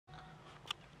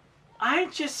I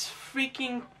just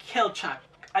freaking killed Chuck.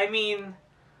 I mean,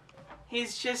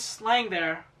 he's just lying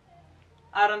there.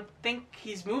 I don't think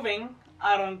he's moving.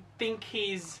 I don't think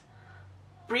he's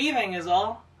breathing is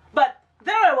all. But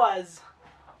there I was,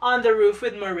 on the roof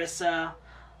with Marissa,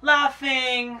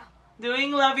 laughing,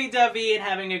 doing lovey-dovey, and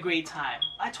having a great time.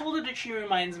 I told her that she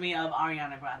reminds me of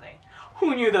Ariana Grande.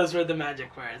 Who knew those were the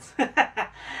magic words?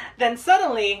 Then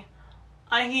suddenly,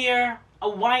 I hear a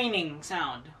whining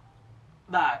sound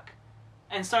back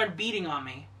and start beating on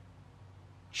me.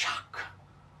 Chuck.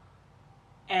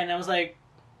 And I was like,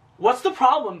 what's the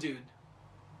problem, dude?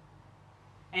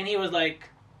 And he was like,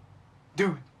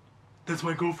 dude, that's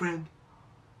my girlfriend.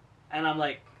 And I'm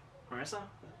like, Marissa?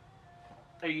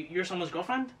 You're someone's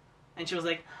girlfriend? And she was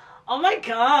like, oh my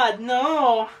god,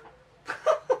 no.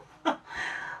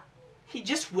 He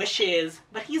just wishes,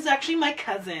 but he's actually my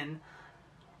cousin.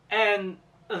 And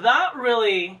that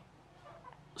really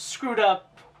screwed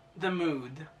up the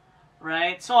mood,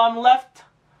 right? So I'm left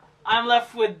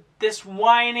with this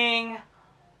whining,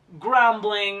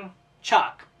 grumbling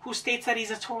Chuck, who states that he's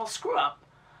a total screw-up.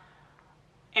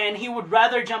 And he would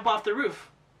rather jump off the roof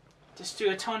just to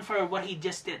atone for what he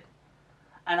just did.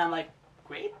 And I'm like,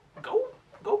 great, go.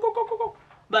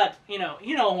 But, you know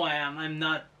who I am. I'm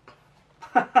not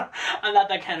I'm not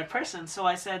that kind of person. So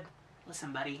I said,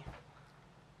 listen, buddy,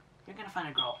 you're gonna find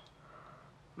a girl.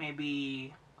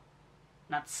 Maybe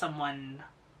not someone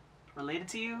related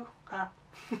to you, huh?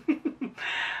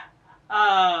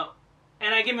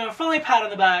 And I give him a friendly pat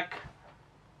on the back.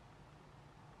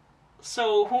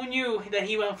 So who knew that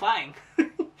he went flying?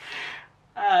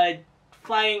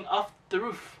 Flying off the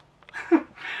roof.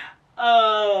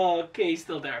 Okay, he's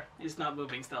still there. He's not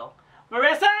moving still.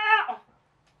 Marissa!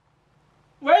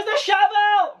 Where's the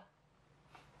shovel?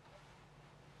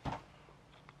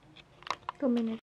 2 minutes.